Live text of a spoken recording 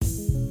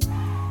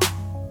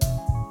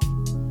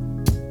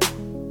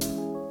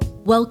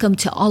Welcome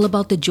to All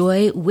About the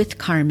Joy with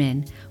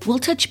Carmen. We'll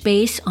touch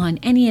base on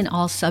any and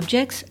all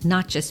subjects,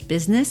 not just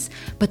business,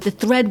 but the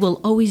thread will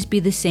always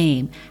be the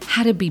same.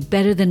 How to be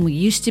better than we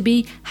used to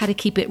be, how to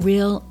keep it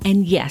real,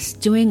 and yes,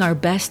 doing our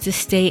best to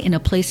stay in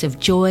a place of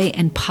joy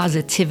and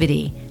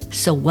positivity.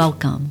 So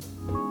welcome.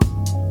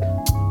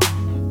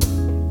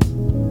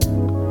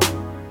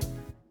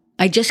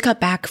 I just got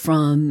back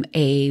from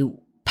a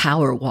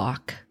power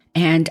walk,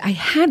 and I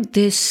had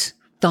this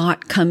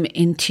thought come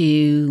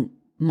into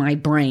my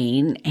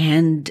brain,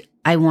 and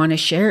I want to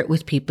share it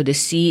with people to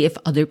see if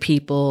other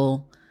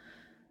people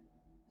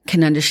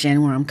can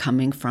understand where I'm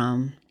coming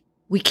from.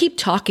 We keep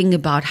talking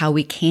about how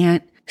we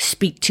can't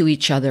speak to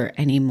each other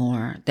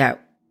anymore,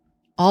 that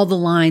all the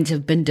lines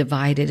have been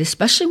divided,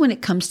 especially when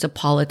it comes to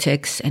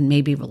politics and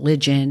maybe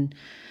religion,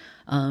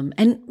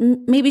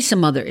 and maybe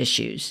some other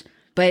issues.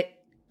 But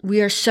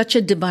we are such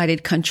a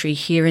divided country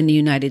here in the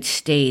United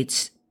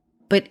States,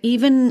 but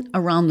even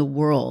around the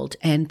world,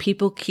 and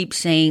people keep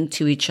saying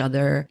to each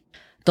other,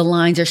 the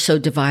lines are so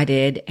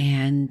divided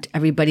and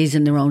everybody's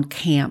in their own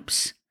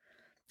camps.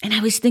 And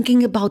I was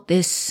thinking about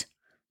this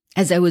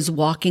as I was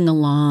walking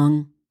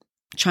along,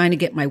 trying to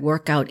get my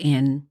workout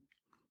in.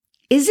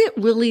 Is it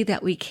really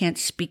that we can't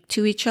speak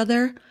to each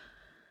other?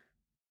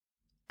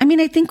 I mean,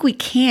 I think we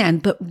can,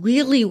 but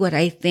really what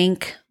I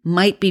think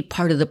might be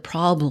part of the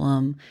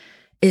problem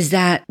is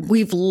that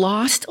we've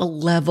lost a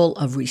level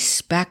of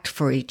respect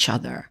for each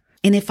other.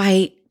 And if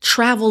I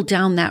travel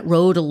down that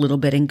road a little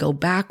bit and go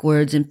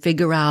backwards and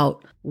figure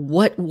out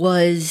what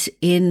was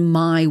in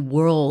my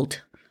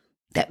world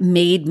that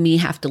made me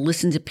have to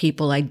listen to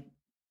people I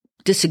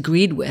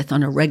disagreed with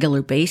on a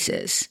regular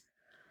basis,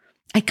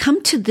 I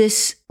come to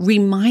this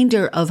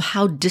reminder of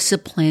how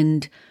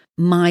disciplined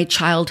my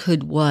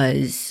childhood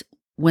was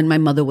when my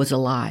mother was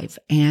alive.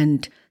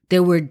 And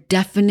there were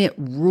definite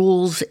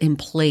rules in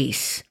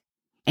place.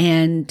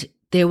 And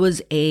there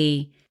was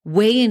a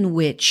way in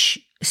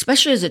which,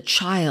 especially as a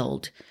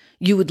child,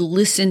 you would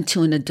listen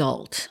to an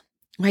adult,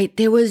 right?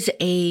 There was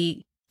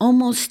a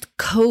almost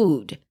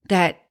code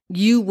that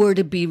you were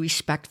to be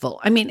respectful.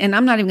 I mean, and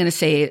I'm not even going to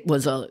say it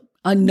was a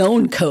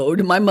unknown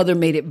code. My mother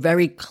made it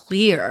very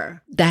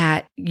clear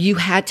that you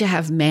had to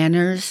have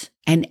manners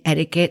and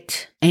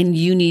etiquette, and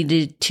you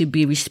needed to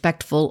be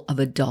respectful of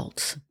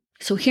adults.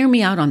 So hear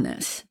me out on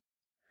this.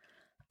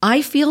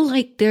 I feel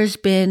like there's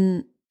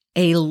been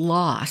a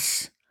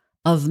loss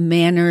of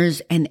manners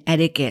and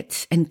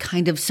etiquettes and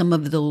kind of some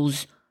of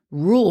those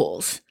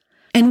rules.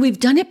 And we've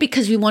done it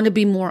because we want to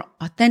be more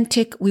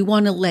authentic. We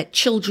want to let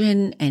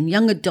children and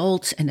young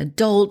adults and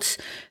adults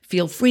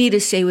feel free to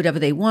say whatever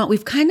they want.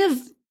 We've kind of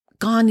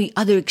gone the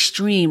other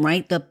extreme,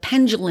 right? The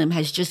pendulum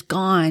has just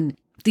gone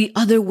the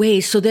other way.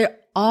 So there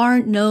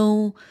are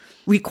no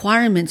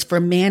requirements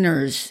for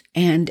manners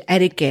and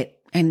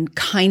etiquette and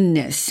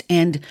kindness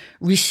and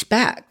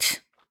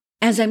respect.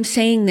 As I'm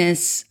saying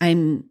this,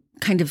 I'm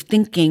kind of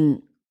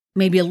thinking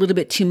maybe a little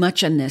bit too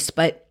much on this,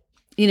 but,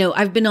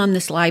 I've been on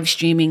this live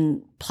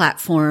streaming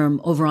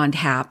platform over on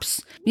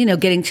Haps,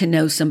 getting to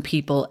know some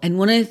people. And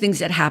one of the things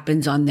that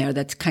happens on there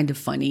that's kind of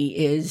funny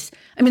is,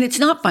 it's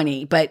not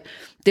funny, but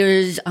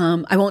there's,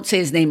 I won't say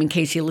his name in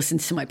case he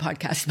listens to my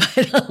podcast,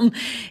 but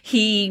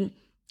he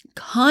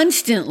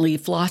constantly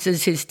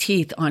flosses his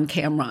teeth on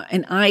camera.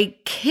 And I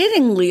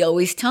kiddingly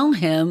always tell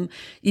him,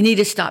 you need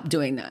to stop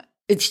doing that.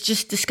 It's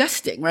just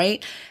disgusting,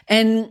 right?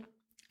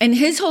 And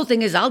his whole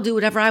thing is, I'll do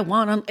whatever I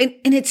want.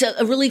 And it's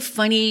a really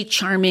funny,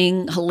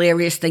 charming,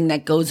 hilarious thing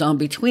that goes on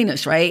between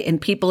us, right?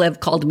 And people have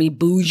called me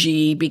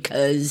bougie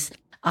because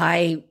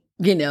I,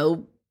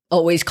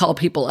 always call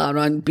people out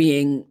on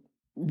being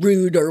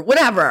rude or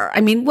whatever.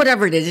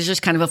 Whatever it is, it's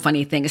just kind of a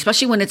funny thing,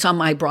 especially when it's on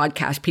my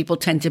broadcast. People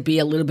tend to be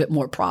a little bit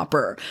more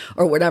proper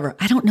or whatever.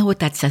 I don't know what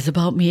that says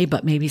about me,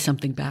 but maybe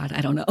something bad.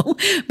 I don't know.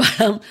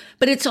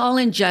 But it's all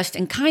in jest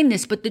and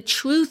kindness. But the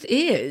truth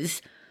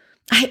is,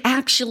 I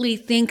actually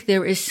think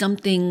there is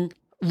something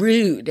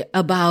rude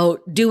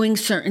about doing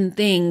certain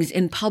things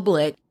in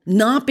public,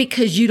 not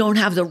because you don't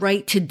have the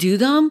right to do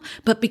them,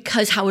 but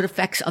because how it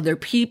affects other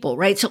people,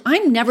 right? So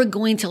I'm never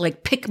going to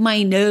pick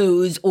my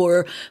nose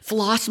or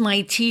floss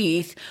my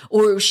teeth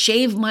or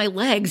shave my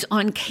legs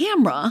on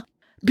camera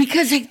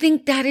because I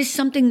think that is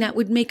something that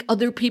would make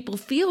other people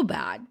feel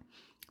bad,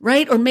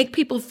 right? Or make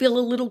people feel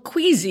a little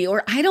queasy,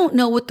 or I don't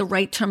know what the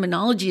right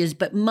terminology is,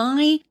 but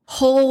my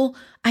whole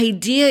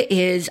idea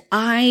is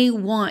I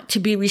want to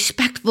be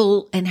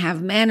respectful and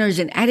have manners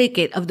and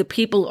etiquette of the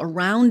people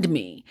around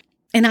me.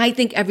 And I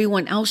think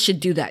everyone else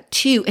should do that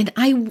too. And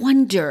I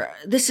wonder,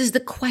 this is the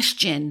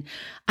question,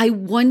 I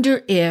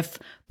wonder if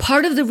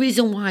part of the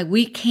reason why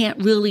we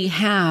can't really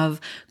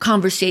have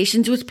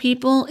conversations with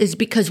people is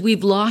because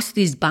we've lost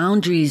these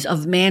boundaries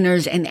of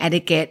manners and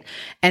etiquette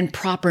and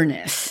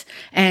properness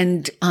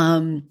and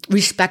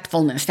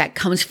respectfulness that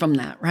comes from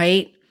that,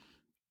 right?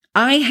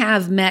 I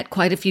have met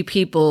quite a few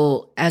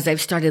people as I've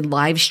started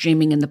live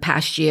streaming in the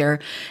past year,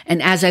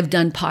 and as I've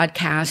done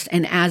podcasts,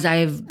 and as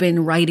I've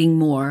been writing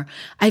more.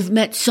 I've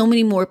met so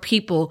many more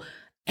people,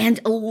 And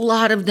a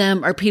lot of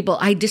them are people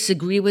I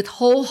disagree with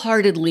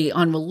wholeheartedly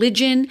on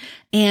religion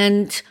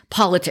and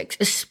politics,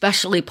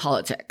 especially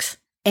politics.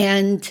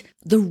 And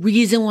the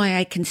reason why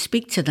I can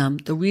speak to them,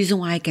 the reason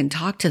why I can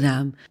talk to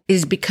them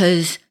is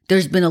because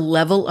there's been a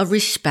level of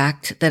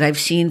respect that I've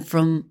seen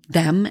from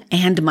them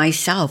and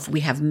myself.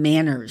 We have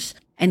manners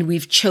and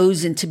we've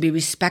chosen to be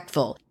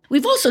respectful.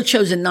 We've also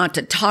chosen not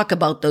to talk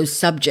about those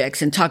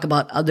subjects and talk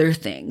about other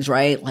things,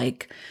 right?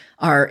 Like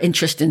our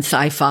interest in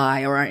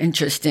sci-fi or our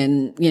interest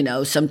in,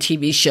 some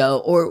TV show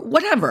or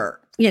whatever,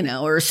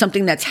 or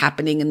something that's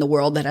happening in the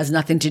world that has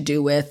nothing to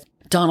do with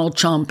Donald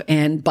Trump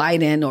and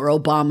Biden or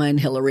Obama and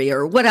Hillary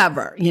or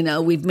whatever.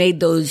 We've made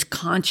those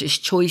conscious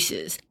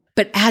choices.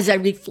 But as I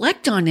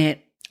reflect on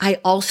it, I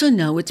also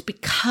know it's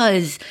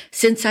because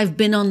since I've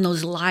been on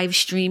those live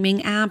streaming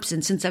apps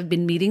and since I've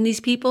been meeting these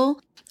people,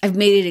 I've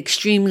made it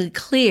extremely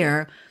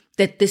clear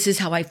that this is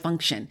how I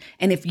function.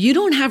 And if you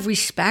don't have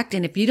respect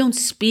and if you don't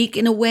speak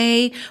in a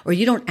way or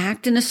you don't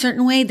act in a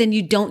certain way, then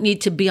you don't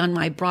need to be on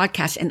my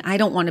broadcast. And I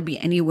don't want to be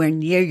anywhere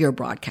near your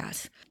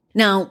broadcast.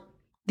 Now,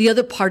 the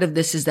other part of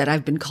this is that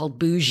I've been called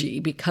bougie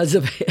because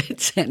of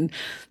it. And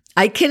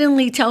I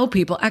kiddingly tell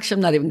people, actually,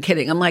 I'm not even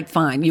kidding. I'm like,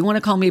 fine, you want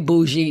to call me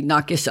bougie,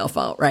 knock yourself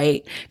out,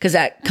 right? Because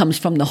that comes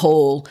from the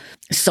whole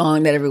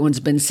song that everyone's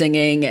been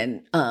singing.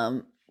 And,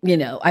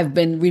 I've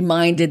been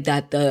reminded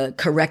that the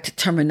correct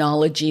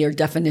terminology or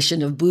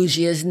definition of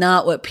bougie is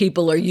not what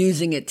people are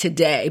using it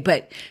today.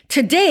 But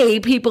today,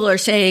 people are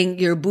saying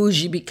you're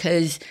bougie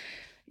because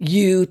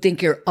you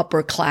think you're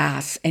upper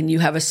class and you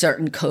have a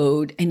certain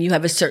code and you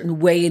have a certain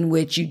way in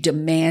which you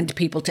demand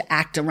people to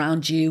act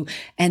around you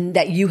and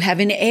that you have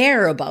an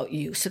air about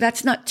you. So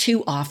that's not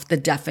too off the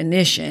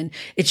definition.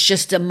 It's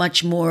just a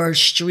much more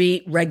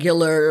street,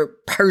 regular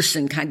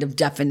person kind of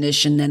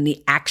definition than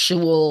the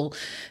actual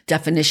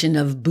definition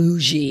of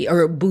bougie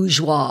or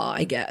bourgeois,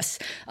 I guess.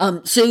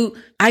 So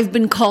I've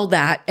been called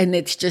that, and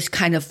it's just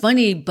kind of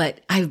funny,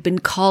 but I've been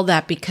called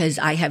that because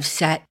I have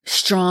set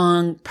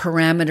strong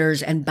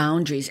parameters and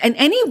boundaries. And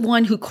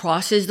anyone who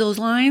crosses those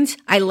lines,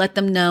 I let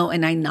them know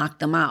and I knock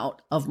them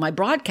out of my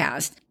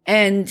broadcast.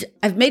 And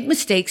I've made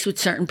mistakes with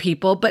certain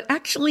people, but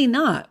actually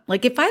not.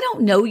 Like if I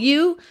don't know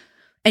you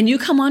and you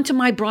come onto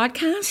my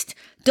broadcast,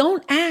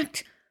 don't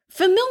act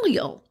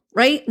familial,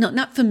 right? No,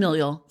 not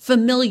familial,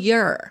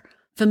 familiar,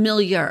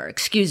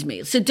 excuse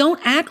me. So don't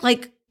act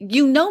like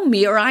you know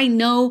me or I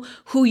know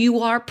who you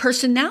are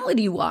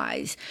personality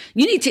wise.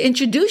 You need to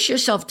introduce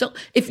yourself.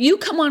 If you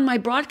come on my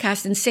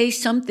broadcast and say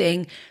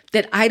something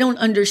that I don't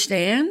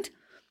understand,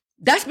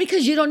 that's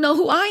because you don't know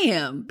who I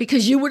am,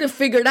 because you would have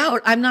figured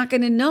out I'm not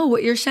going to know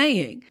what you're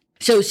saying.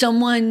 So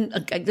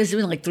there's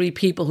been like 3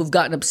 people who've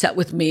gotten upset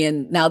with me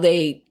and now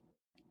I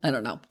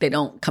don't know, they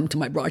don't come to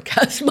my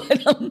broadcast,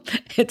 but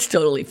it's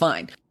totally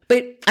fine.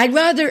 But I'd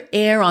rather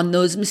err on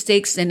those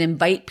mistakes than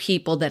invite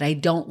people that I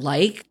don't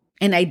like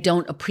and I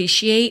don't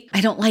appreciate.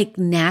 I don't like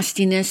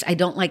nastiness. I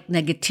don't like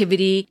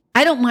negativity.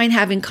 I don't mind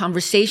having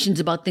conversations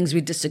about things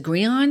we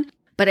disagree on,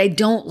 but I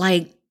don't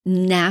like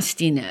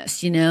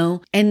nastiness,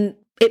 And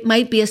it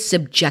might be a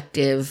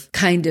subjective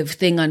kind of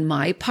thing on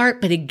my part.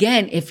 But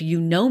again, if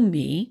you know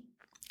me,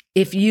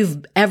 if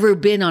you've ever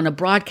been on a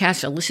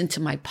broadcast or listened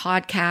to my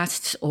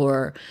podcasts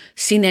or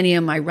seen any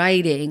of my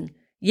writing,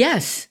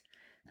 yes,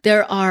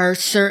 there are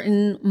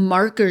certain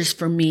markers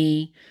for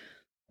me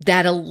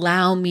that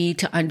allow me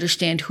to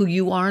understand who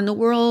you are in the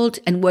world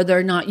and whether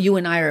or not you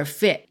and I are a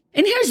fit.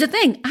 And here's the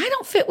thing, I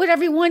don't fit with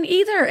everyone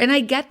either. And I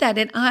get that.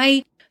 And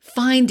I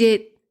find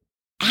it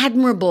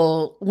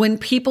admirable when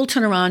people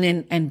turn around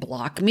and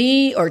block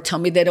me or tell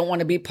me they don't want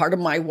to be part of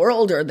my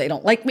world or they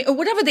don't like me or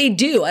whatever they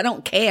do. I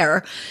don't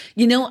care.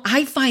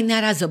 I find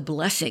that as a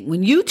blessing.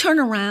 When you turn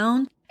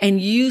around and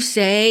you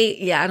say,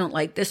 yeah, I don't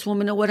like this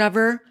woman or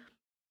whatever,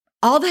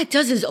 all that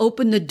does is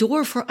open the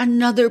door for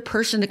another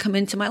person to come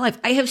into my life.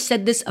 I have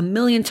said this a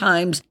million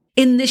times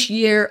in this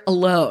year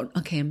alone.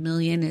 Okay, a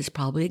million is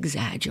probably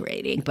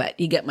exaggerating, but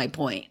you get my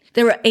point.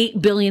 There are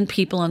 8 billion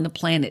people on the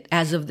planet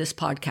as of this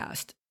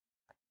podcast.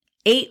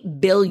 8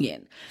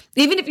 billion.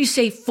 Even if you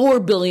say 4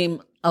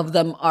 billion of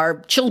them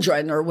are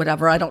children or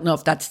whatever, I don't know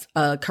if that's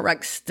a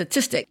correct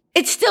statistic.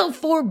 It's still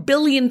 4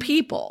 billion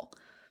people.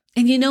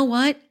 And you know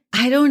what?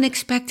 I don't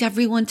expect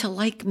everyone to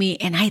like me,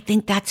 and I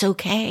think that's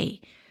okay.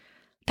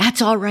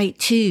 That's all right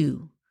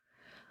too.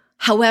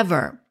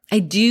 However, I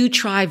do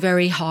try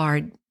very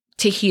hard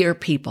to hear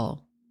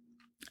people.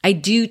 I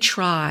do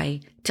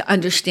try to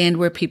understand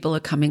where people are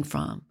coming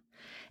from.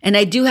 And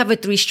I do have a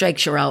 3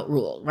 strikes you're out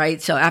rule,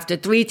 right? So after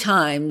 3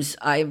 times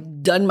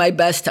I've done my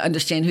best to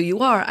understand who you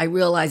are, I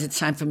realize it's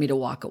time for me to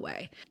walk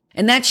away.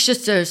 And that's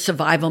just a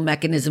survival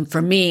mechanism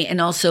for me and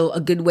also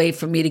a good way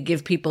for me to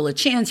give people a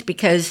chance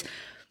because,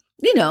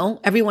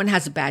 everyone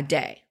has a bad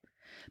day.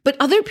 But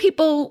other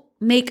people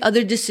make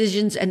other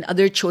decisions and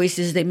other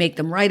choices. They make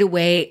them right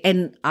away.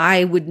 And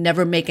I would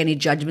never make any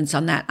judgments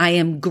on that. I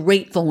am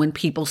grateful when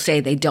people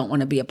say they don't want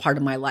to be a part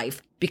of my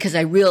life because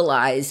I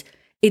realize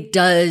it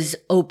does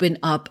open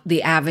up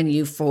the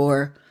avenue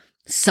for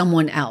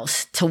someone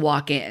else to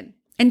walk in.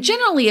 And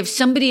generally, if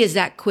somebody is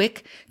that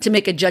quick to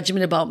make a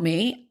judgment about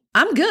me,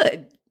 I'm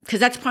good, because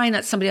that's probably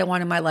not somebody I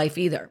want in my life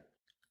either.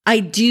 I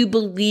do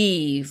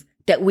believe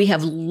that we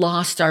have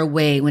lost our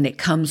way when it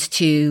comes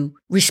to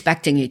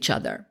respecting each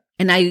other.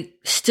 And I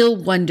still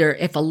wonder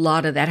if a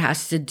lot of that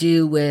has to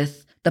do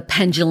with the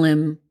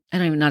pendulum. I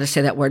don't even know how to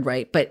say that word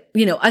right, but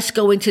us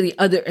going to the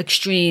other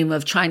extreme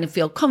of trying to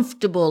feel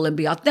comfortable and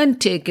be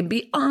authentic and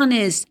be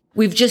honest.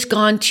 We've just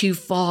gone too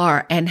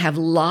far and have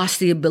lost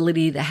the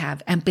ability to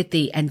have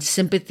empathy and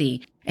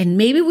sympathy. And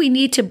maybe we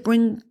need to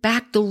bring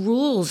back the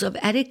rules of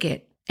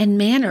etiquette and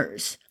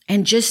manners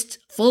and just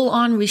full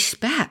on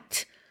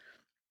respect.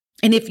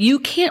 And if you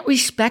can't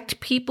respect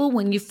people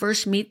when you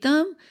first meet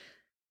them,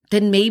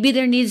 then maybe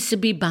there needs to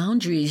be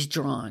boundaries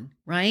drawn,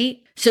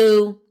 right?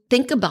 So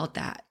think about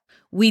that.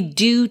 We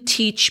do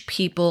teach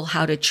people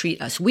how to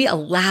treat us. We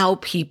allow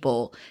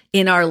people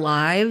in our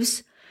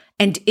lives.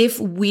 And if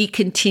we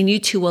continue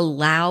to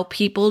allow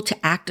people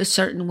to act a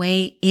certain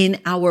way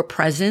in our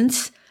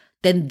presence,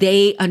 then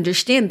they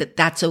understand that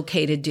that's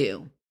okay to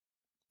do.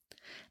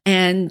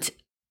 And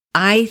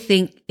I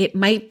think it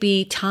might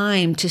be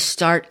time to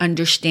start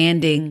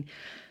understanding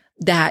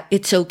that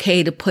it's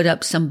okay to put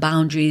up some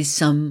boundaries,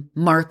 some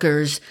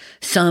markers,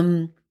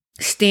 some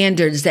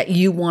standards that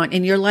you want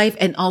in your life,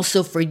 and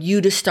also for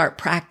you to start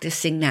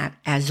practicing that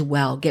as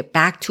well. Get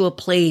back to a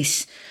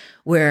place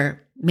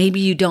where maybe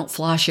you don't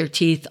floss your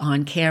teeth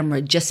on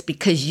camera just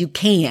because you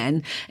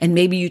can, and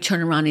maybe you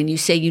turn around and you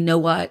say, you know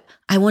what?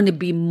 I want to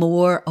be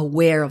more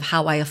aware of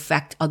how I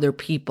affect other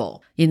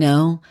people,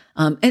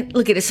 And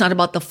look, it's not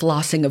about the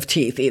flossing of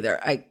teeth either.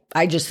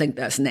 I just think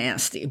that's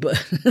nasty,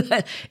 but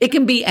it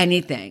can be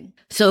anything.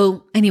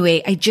 So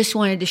anyway, I just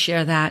wanted to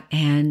share that,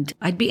 and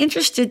I'd be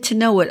interested to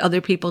know what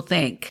other people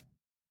think.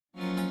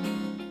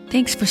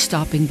 Thanks for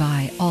stopping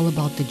by All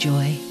About the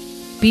Joy.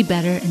 Be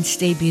better and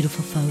stay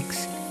beautiful,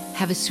 folks.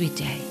 Have a sweet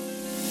day.